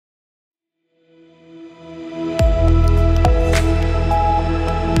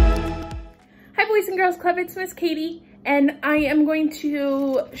Club, it's Miss Katie, and I am going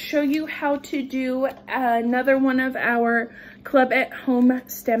to show you how to do another one of our Club at Home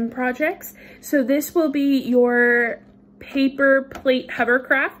STEM projects. So this will be your paper plate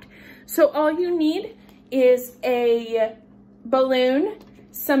hovercraft. So all you need is a balloon,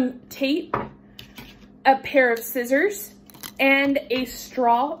 some tape, a pair of scissors, and a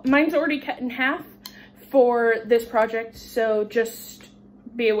straw. Mine's already cut in half for this project, so just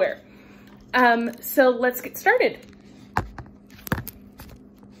be aware. So let's get started.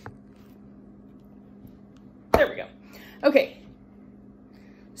 There we go. Okay.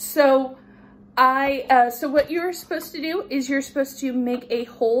 So what you're supposed to do is you're supposed to make a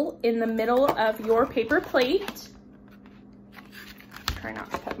hole in the middle of your paper plate. Try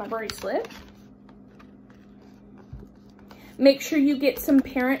not to cut my bracelet. Make sure you get some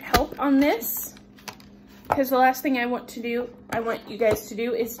parent help on this, because the last thing I want you guys to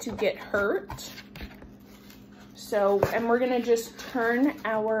do is to get hurt. So, and we're gonna just turn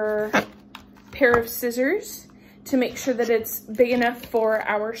our pair of scissors to make sure that it's big enough for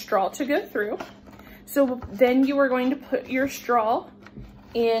our straw to go through. So then you are going to put your straw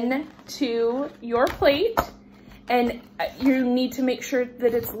into your plate, and you need to make sure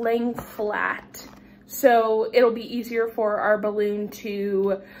that it's laying flat, so it'll be easier for our balloon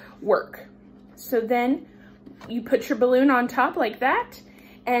to work. So then you put your balloon on top like that,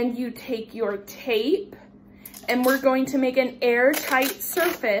 and you take your tape, and we're going to make an airtight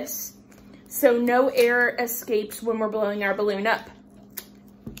surface so no air escapes when we're blowing our balloon up.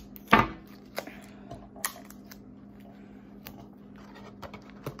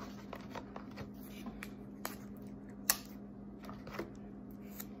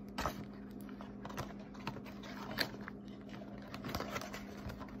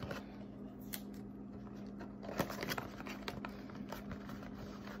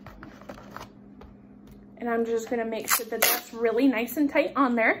 And I'm just gonna make sure that that's really nice and tight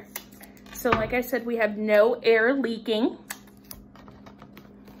on there. So like I said, we have no air leaking.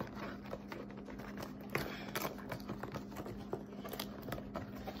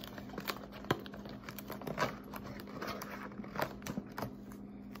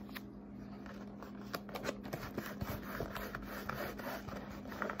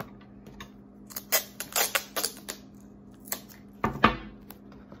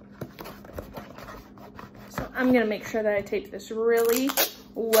 I'm gonna make sure that I tape this really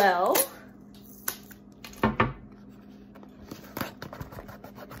well.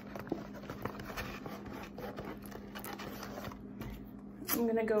 I'm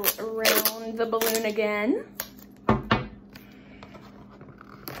gonna go around the balloon again.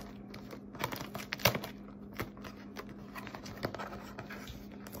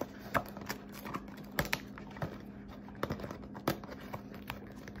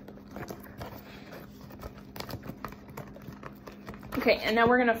 Okay, and now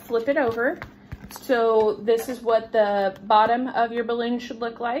we're gonna flip it over. So this is what the bottom of your balloon should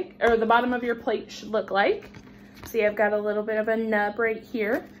look like, or the bottom of your plate should look like. See, I've got a little bit of a nub right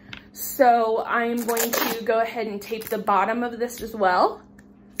here. So I'm going to go ahead and tape the bottom of this as well.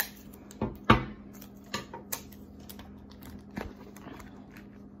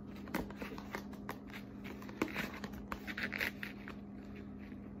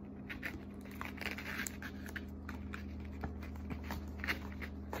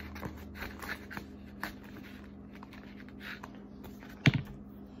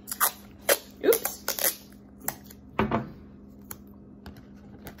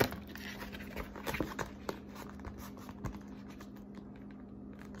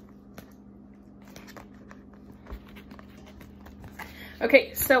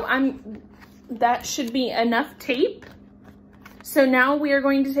 Okay, so that should be enough tape. So now we are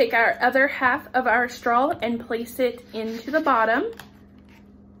going to take our other half of our straw and place it into the bottom.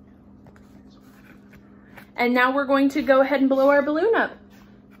 And now we're going to go ahead and blow our balloon up.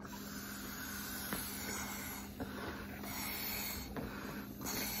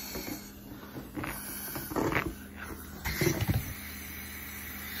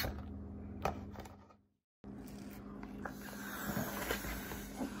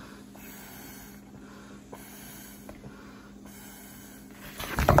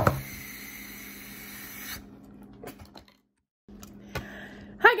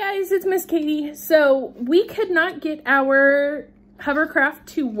 Hi guys, it's Miss Katie. So we could not get our hovercraft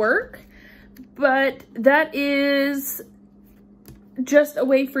to work, but that is just a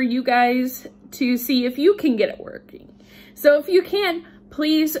way for you guys to see if you can get it working. So if you can,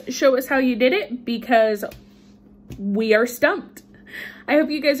 please show us how you did it, because we are stumped. I hope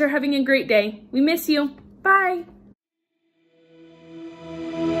you guys are having a great day. We miss you. Bye.